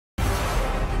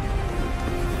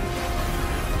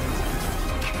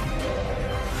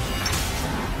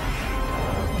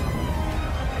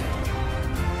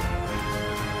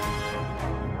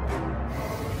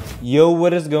Yo,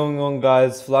 what is going on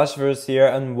guys, Flashverse here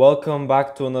and welcome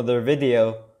back to another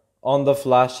video on The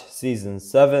Flash Season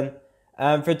 7.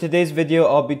 And for today's video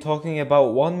I'll be talking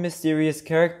about one mysterious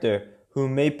character who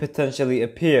may potentially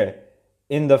appear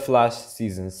in The Flash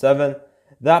Season 7,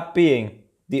 that being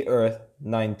the Earth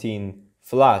 19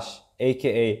 Flash,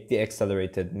 aka the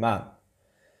Accelerated Man.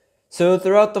 So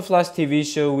throughout the Flash TV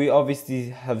show we obviously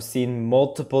have seen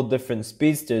multiple different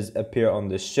speedsters appear on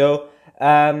the show.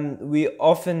 We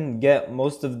often get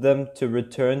most of them to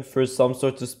return for some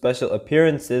sort of special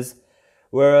appearances,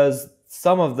 whereas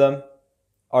some of them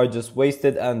are just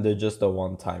wasted and they're just a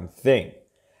one-time thing.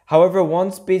 However,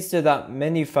 one speedster that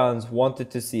many fans wanted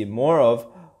to see more of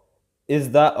is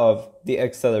that of the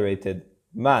Accelerated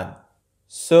Man.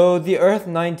 So the Earth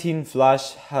 19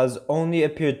 Flash has only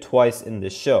appeared twice in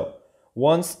the show,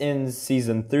 once in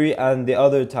Season 3 and the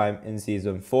other time in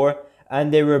Season 4.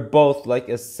 And they were both like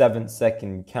a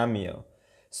 7-second cameo.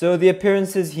 So the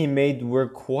appearances he made were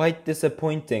quite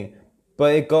disappointing,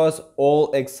 but it got us all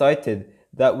excited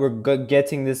that we're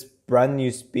getting this brand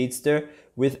new speedster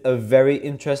with a very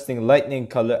interesting lightning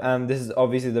color, and this is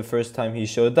obviously the first time he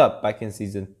showed up back in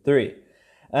Season 3.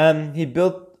 He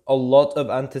built a lot of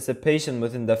anticipation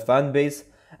within the fan base,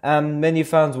 and many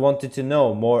fans wanted to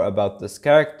know more about this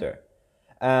character.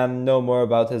 Know more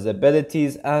about his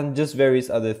abilities and just various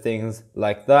other things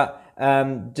like that.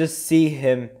 Just see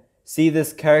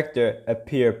this character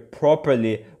appear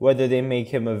properly, whether they make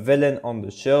him a villain on the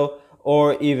show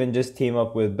or even just team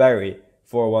up with Barry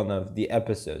for one of the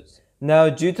episodes. Now,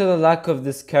 due to the lack of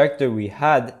this character we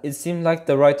had, it seemed like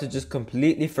the writer just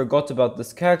completely forgot about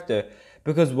this character,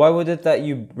 because why would it that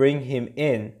you bring him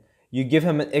in, you give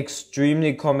him an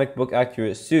extremely comic book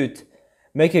accurate suit,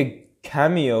 make a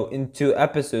cameo in 2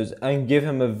 episodes and give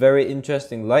him a very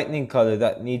interesting lightning color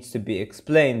that needs to be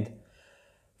explained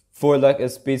for like a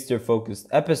speedster focused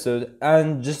episode,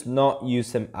 and just not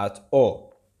use him at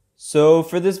all. So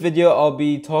for this video I'll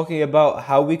be talking about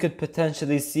how we could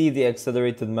potentially see the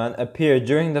Accelerated Man appear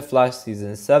during the Flash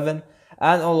Season 7,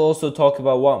 and I'll also talk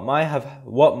about what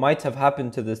might have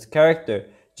happened to this character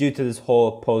due to this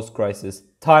whole post-crisis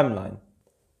timeline.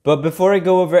 But before I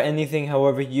go over anything,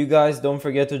 however, you guys don't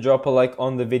forget to drop a like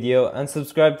on the video and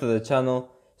subscribe to the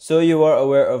channel so you are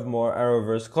aware of more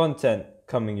Arrowverse content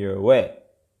coming your way.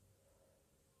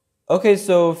 Okay,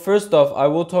 so first off, I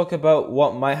will talk about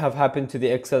what might have happened to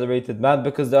the Accelerated Man,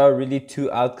 because there are really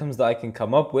 2 outcomes that I can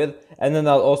come up with, and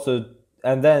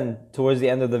then towards the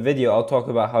end of the video I'll talk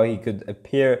about how he could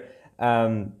appear,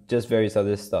 just various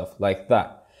other stuff like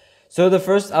that. So the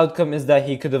first outcome is that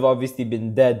he could have obviously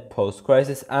been dead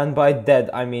post-crisis, and by dead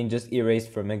I mean just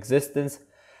erased from existence.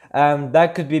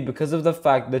 That could be because of the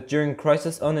fact that during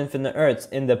Crisis on Infinite Earths,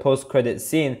 in the post-credit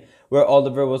scene where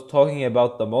Oliver was talking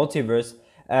about the multiverse,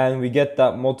 and we get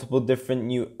that multiple different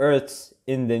new Earths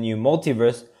in the new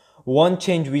multiverse, one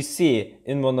change we see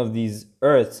in one of these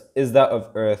Earths is that of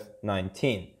Earth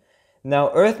 19.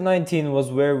 Now Earth 19 was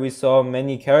where we saw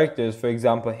many characters, for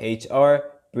example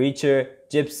HR, Breacher,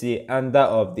 Gypsy, and that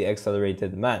of the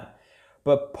Accelerated Man.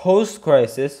 But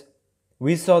post-crisis,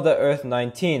 we saw that Earth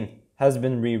 19 has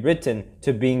been rewritten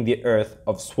to being the Earth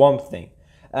of Swamp Thing.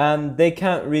 And they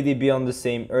can't really be on the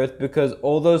same Earth, because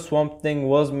although Swamp Thing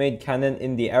was made canon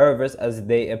in the Arrowverse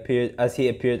as he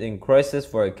appeared in Crisis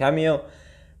for a cameo,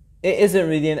 it isn't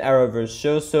really an Arrowverse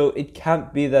show, so it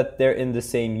can't be that they're in the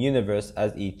same universe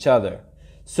as each other.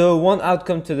 So one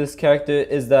outcome to this character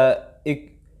is that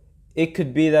it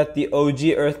could be that the OG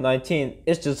Earth 19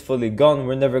 is just fully gone,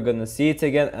 we're never gonna see it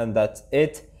again, and that's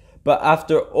it. But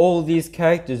after all these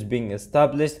characters being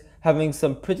established, having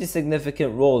some pretty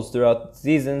significant roles throughout the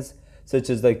seasons, such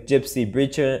as like Gypsy,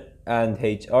 Breacher, and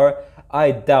HR,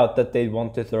 I doubt that they'd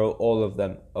want to throw all of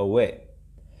them away.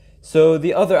 So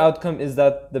the other outcome is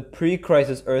that the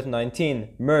pre-crisis Earth 19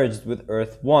 merged with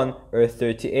Earth 1, Earth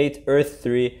 38, Earth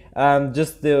 3,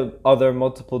 just the other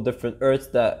multiple different Earths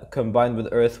that combined with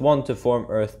Earth 1 to form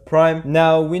Earth Prime.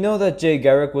 Now we know that Jay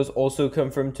Garrick was also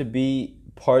confirmed to be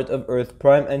part of Earth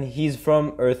Prime, and he's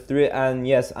from Earth 3, and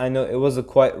yes, I know it was a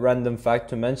quite random fact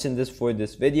to mention this for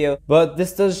this video, but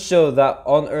this does show that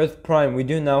on Earth Prime we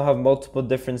do now have multiple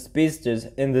different speedsters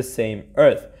in the same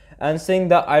Earth. And saying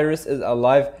that Iris is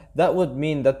alive, that would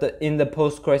mean that in the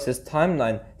post-crisis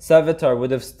timeline, Savitar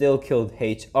would have still killed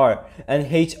HR.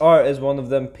 And HR is one of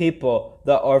them people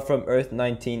that are from Earth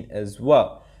 19 as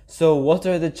well. So what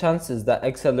are the chances that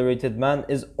Accelerated Man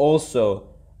is also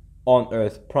on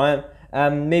Earth Prime?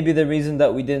 And maybe the reason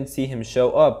that we didn't see him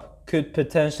show up could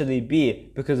potentially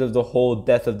be because of the whole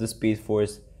death of the Speed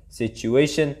Force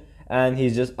situation, and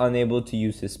he's just unable to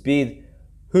use his speed.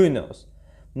 Who knows?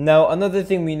 Now, another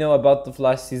thing we know about The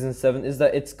Flash Season 7 is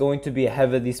that it's going to be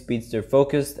heavily speedster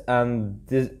focused, and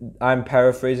I'm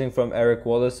paraphrasing from Eric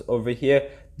Wallace over here.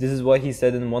 This is what he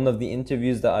said in one of the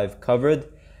interviews that I've covered.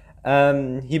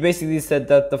 He basically said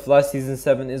that The Flash Season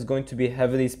 7 is going to be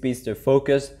heavily speedster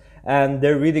focused, and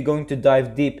they're really going to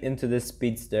dive deep into this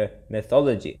speedster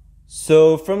mythology.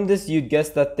 So from this, you'd guess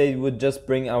that they would just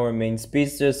bring our main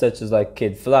speedsters such as like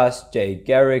Kid Flash, Jay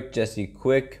Garrick, Jesse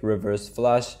Quick, Reverse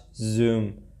Flash,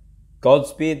 Zoom,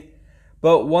 Godspeed.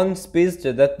 But one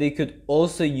speedster that they could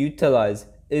also utilize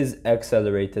is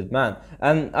Accelerated Man.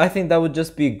 And I think that would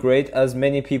just be great, as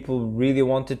many people really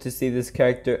wanted to see this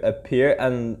character appear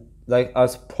and like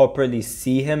us properly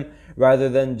see him rather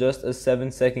than just a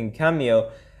 7-second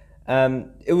cameo.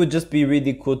 It would just be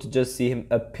really cool to just see him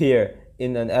appear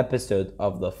in an episode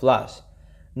of The Flash.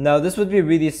 Now this would be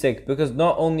really sick, because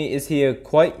not only is he a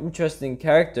quite interesting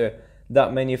character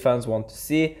that many fans want to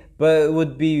see, but it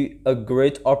would be a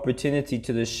great opportunity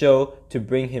to the show to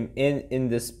bring him in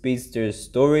the speedster's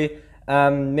story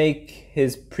and make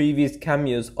his previous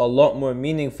cameos a lot more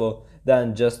meaningful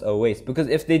than just a waste. Because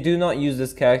if they do not use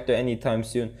this character anytime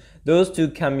soon, those 2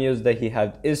 cameos that he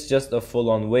had is just a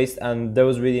full-on waste, and there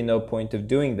was really no point of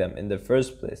doing them in the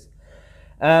first place.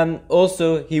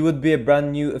 Also, he would be a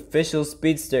brand new official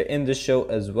speedster in the show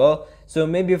as well, so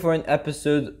maybe for an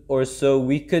episode or so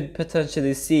we could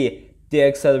potentially see the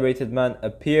Accelerated Man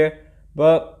appear,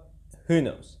 but who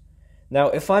knows. Now,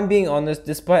 if I'm being honest,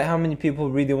 despite how many people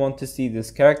really want to see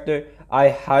this character, I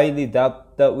highly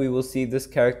doubt that we will see this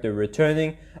character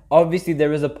returning. Obviously,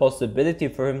 there is a possibility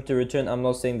for him to return. I'm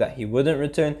not saying that he wouldn't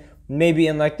return. Maybe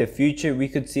in like the future we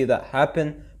could see that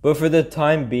happen, but for the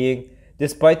time being,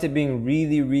 despite it being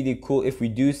really cool if we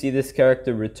do see this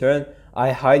character return,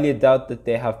 I highly doubt that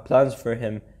they have plans for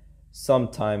him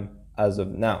sometime as of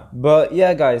now. But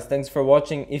yeah guys, thanks for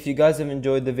watching. If you guys have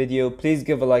enjoyed the video, please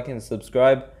give a like and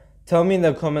subscribe. Tell me in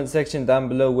the comment section down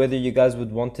below whether you guys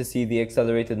would want to see the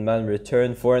Accelerated Man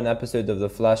return for an episode of The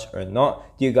Flash or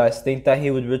not. Do you guys think that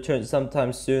he would return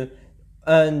sometime soon?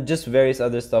 And just various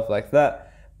other stuff like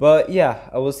that. But yeah,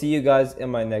 I will see you guys in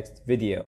my next video.